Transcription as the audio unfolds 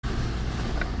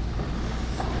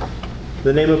In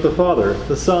the name of the Father,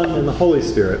 the Son, and the Holy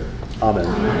Spirit. Amen.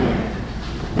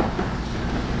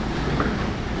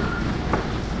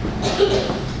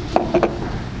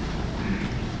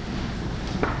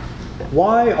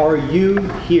 Why are you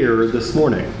here this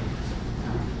morning?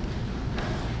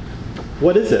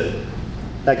 What is it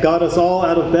that got us all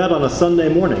out of bed on a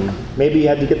Sunday morning? Maybe you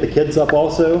had to get the kids up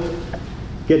also,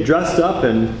 get dressed up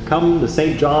and come to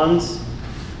St. John's.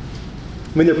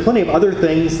 I mean, there are plenty of other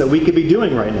things that we could be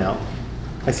doing right now.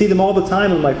 I see them all the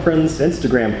time on my friends'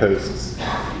 Instagram posts.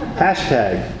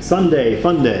 Hashtag Sunday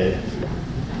Fun Day.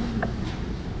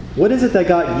 What is it that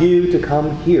got you to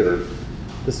come here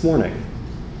this morning?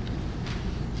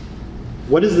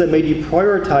 What is it that made you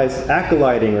prioritize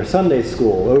acolyting or Sunday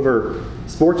school over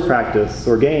sports practice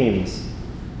or games?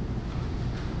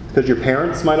 Because your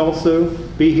parents might also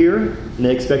be here and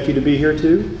they expect you to be here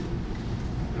too?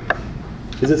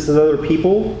 Is it so that other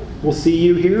people will see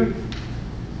you here?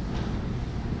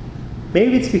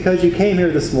 Maybe it's because you came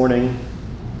here this morning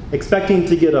expecting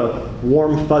to get a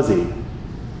warm fuzzy.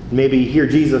 Maybe hear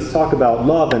Jesus talk about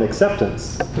love and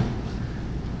acceptance.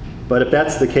 But if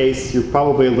that's the case, you're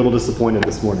probably a little disappointed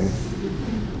this morning.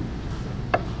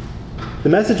 The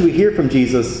message we hear from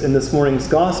Jesus in this morning's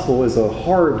gospel is a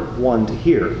hard one to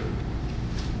hear.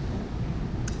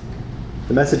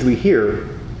 The message we hear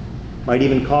might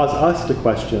even cause us to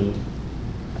question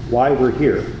why we're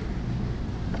here.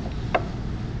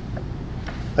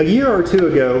 A year or two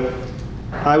ago,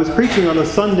 I was preaching on the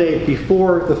Sunday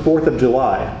before the 4th of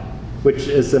July, which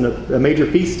is a major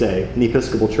feast day in the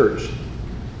Episcopal Church.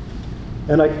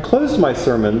 And I closed my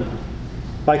sermon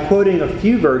by quoting a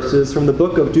few verses from the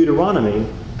book of Deuteronomy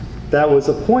that was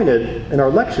appointed in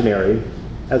our lectionary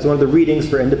as one of the readings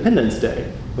for Independence Day,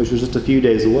 which was just a few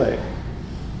days away.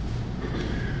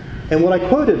 And what I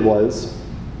quoted was,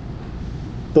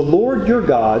 "The Lord your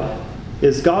God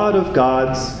is God of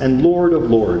gods and Lord of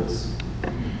lords,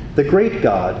 the great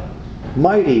God,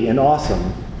 mighty and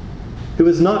awesome, who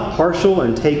is not partial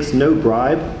and takes no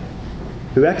bribe,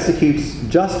 who executes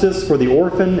justice for the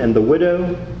orphan and the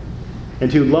widow,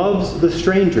 and who loves the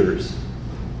strangers,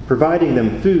 providing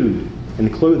them food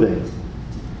and clothing.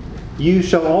 You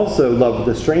shall also love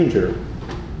the stranger,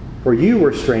 for you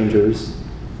were strangers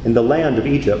in the land of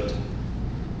Egypt."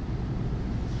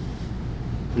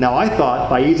 Now, I thought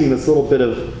by using this little bit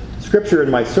of scripture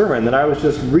in my sermon that I was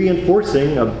just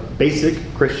reinforcing a basic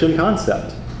Christian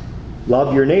concept.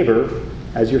 Love your neighbor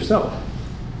as yourself.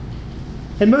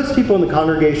 And most people in the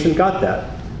congregation got that,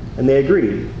 and they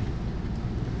agreed.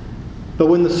 But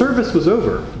when the service was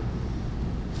over,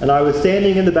 and I was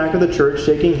standing in the back of the church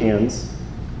shaking hands,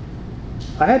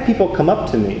 I had people come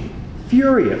up to me,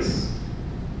 furious,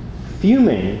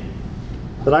 fuming,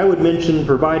 that I would mention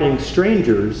providing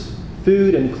strangers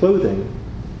food and clothing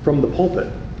from the pulpit.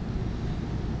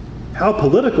 How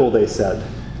political, they said.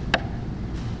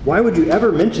 Why would you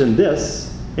ever mention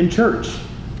this in church?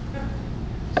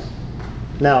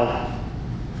 Now,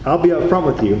 I'll be upfront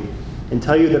with you and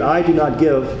tell you that I do not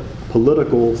give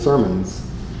political sermons.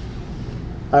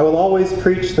 I will always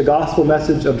preach the gospel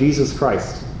message of Jesus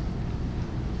Christ.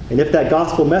 And if that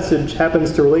gospel message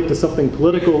happens to relate to something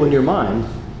political in your mind,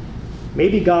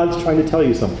 maybe God's trying to tell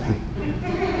you something.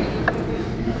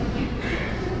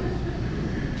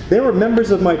 There were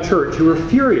members of my church who were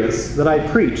furious that I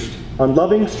preached on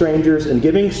loving strangers and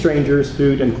giving strangers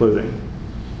food and clothing.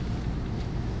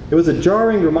 It was a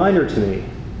jarring reminder to me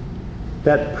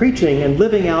that preaching and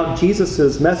living out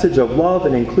Jesus' message of love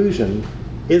and inclusion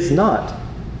is not,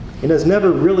 and has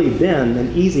never really been,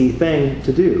 an easy thing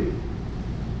to do,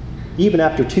 even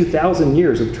after 2,000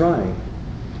 years of trying.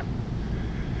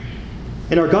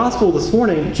 In our gospel this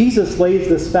morning, Jesus lays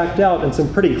this fact out in some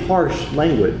pretty harsh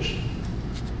language.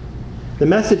 The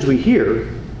message we hear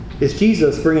is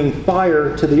Jesus bringing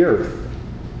fire to the earth,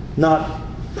 not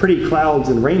pretty clouds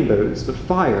and rainbows, but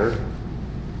fire.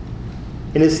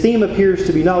 And his theme appears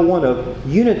to be not one of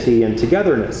unity and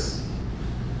togetherness,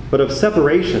 but of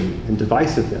separation and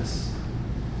divisiveness.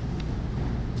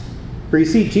 For you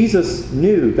see, Jesus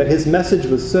knew that his message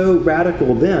was so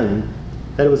radical then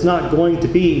that it was not going to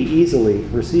be easily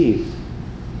received.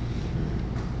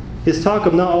 His talk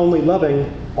of not only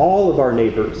loving all of our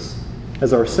neighbors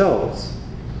as ourselves,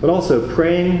 but also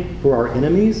praying for our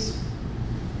enemies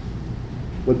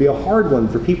would be a hard one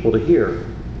for people to hear.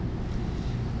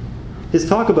 His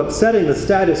talk of upsetting the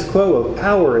status quo of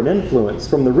power and influence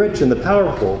from the rich and the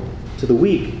powerful to the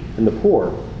weak and the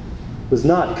poor was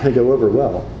not going to go over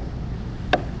well.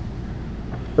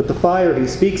 But the fire he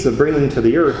speaks of bringing to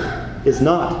the earth is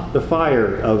not the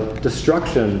fire of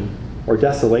destruction or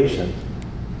desolation,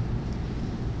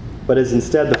 but is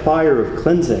instead the fire of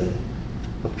cleansing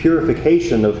of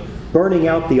purification, of burning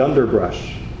out the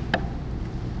underbrush,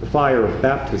 the fire of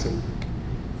baptism.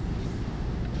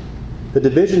 The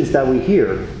divisions that we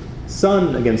hear,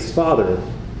 son against father,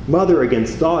 mother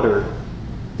against daughter,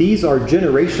 these are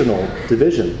generational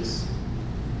divisions.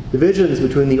 Divisions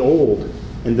between the old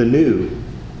and the new.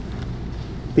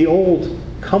 The old,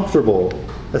 comfortable,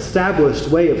 established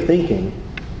way of thinking,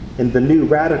 and the new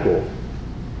radical,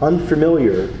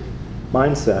 unfamiliar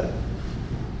mindset.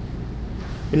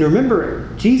 And remember,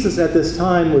 Jesus at this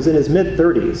time was in his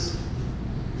mid-30s,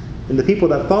 and the people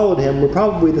that followed him were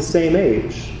probably the same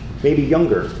age, maybe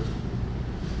younger.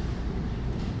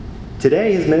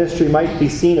 Today, his ministry might be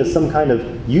seen as some kind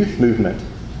of youth movement,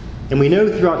 and we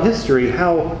know throughout history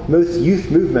how most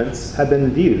youth movements have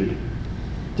been viewed.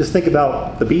 Just think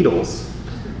about the Beatles,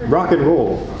 rock and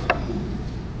roll,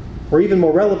 or even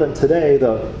more relevant today,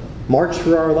 the March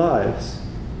for Our Lives,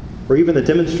 or even the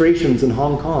demonstrations in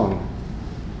Hong Kong.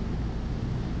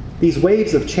 These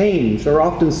waves of change are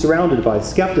often surrounded by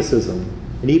skepticism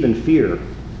and even fear.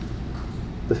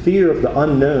 The fear of the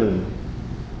unknown,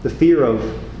 the fear of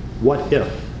what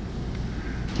if,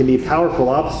 can be powerful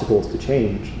obstacles to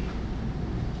change.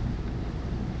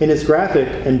 In his graphic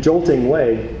and jolting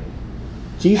way,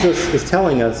 Jesus is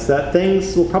telling us that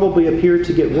things will probably appear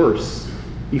to get worse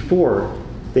before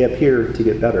they appear to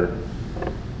get better.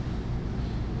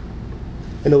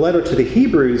 In the letter to the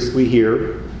Hebrews we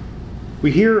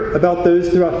hear about those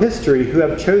throughout history who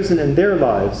have chosen in their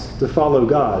lives to follow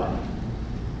God.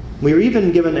 We are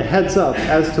even given a heads up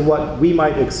as to what we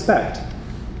might expect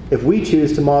if we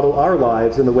choose to model our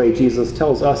lives in the way Jesus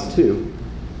tells us to.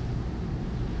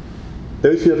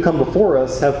 Those who have come before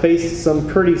us have faced some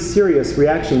pretty serious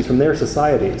reactions from their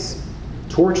societies.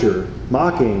 Torture,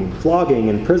 mocking, flogging,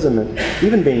 imprisonment,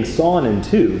 even being sawn in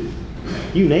two.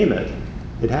 You name it,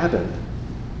 it happened.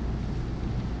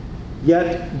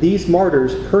 Yet these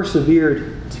martyrs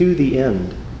persevered to the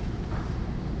end.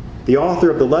 The author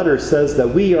of the letter says that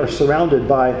we are surrounded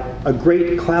by a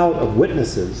great cloud of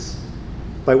witnesses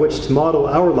by which to model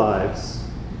our lives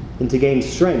and to gain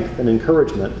strength and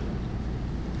encouragement.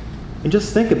 And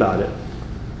just think about it.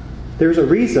 There's a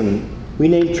reason we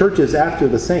name churches after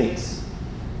the saints.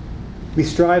 We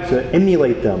strive to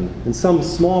emulate them in some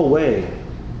small way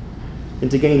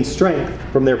and to gain strength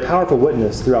from their powerful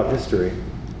witness throughout history.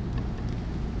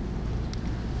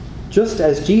 Just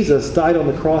as Jesus died on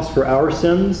the cross for our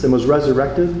sins and was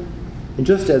resurrected, and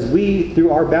just as we,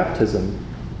 through our baptism,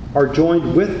 are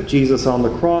joined with Jesus on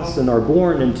the cross and are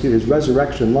born into his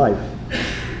resurrection life,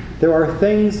 there are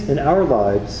things in our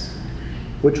lives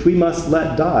which we must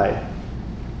let die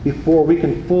before we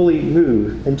can fully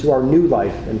move into our new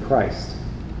life in Christ.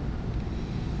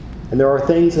 And there are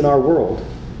things in our world,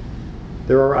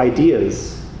 there are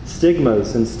ideas,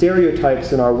 stigmas, and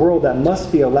stereotypes in our world that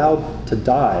must be allowed to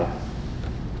die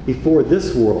before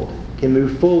this world can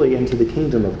move fully into the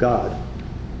kingdom of God.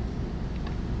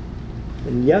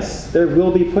 And yes, there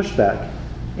will be pushback,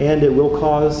 and it will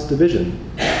cause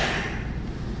division.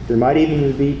 There might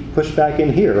even be pushback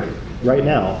in here right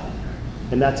now,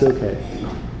 and that's okay.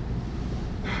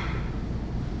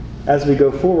 As we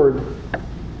go forward,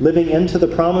 living into the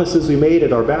promises we made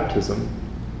at our baptism,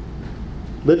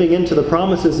 living into the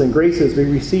promises and graces we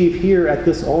receive here at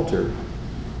this altar,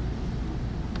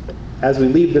 as we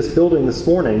leave this building this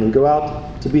morning and go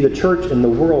out to be the church in the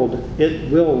world,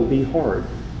 it will be hard.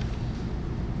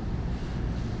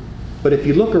 But if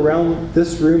you look around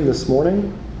this room this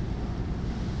morning,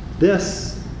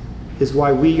 this is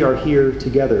why we are here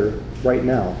together right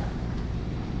now.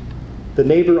 The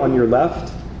neighbor on your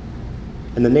left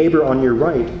and the neighbor on your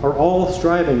right are all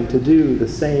striving to do the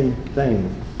same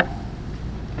thing,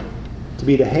 to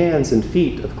be the hands and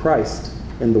feet of Christ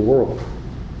in the world.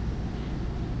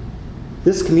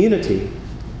 This community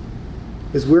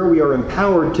is where we are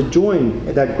empowered to join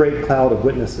that great cloud of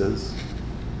witnesses.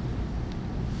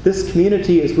 This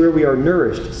community is where we are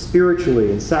nourished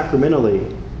spiritually and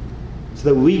sacramentally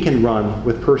so that we can run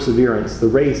with perseverance the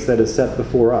race that is set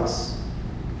before us.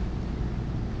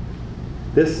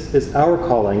 This is our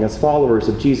calling as followers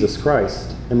of Jesus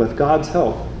Christ, and with God's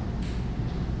help,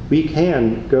 we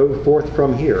can go forth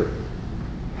from here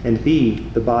and be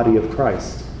the body of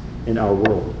Christ in our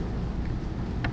world.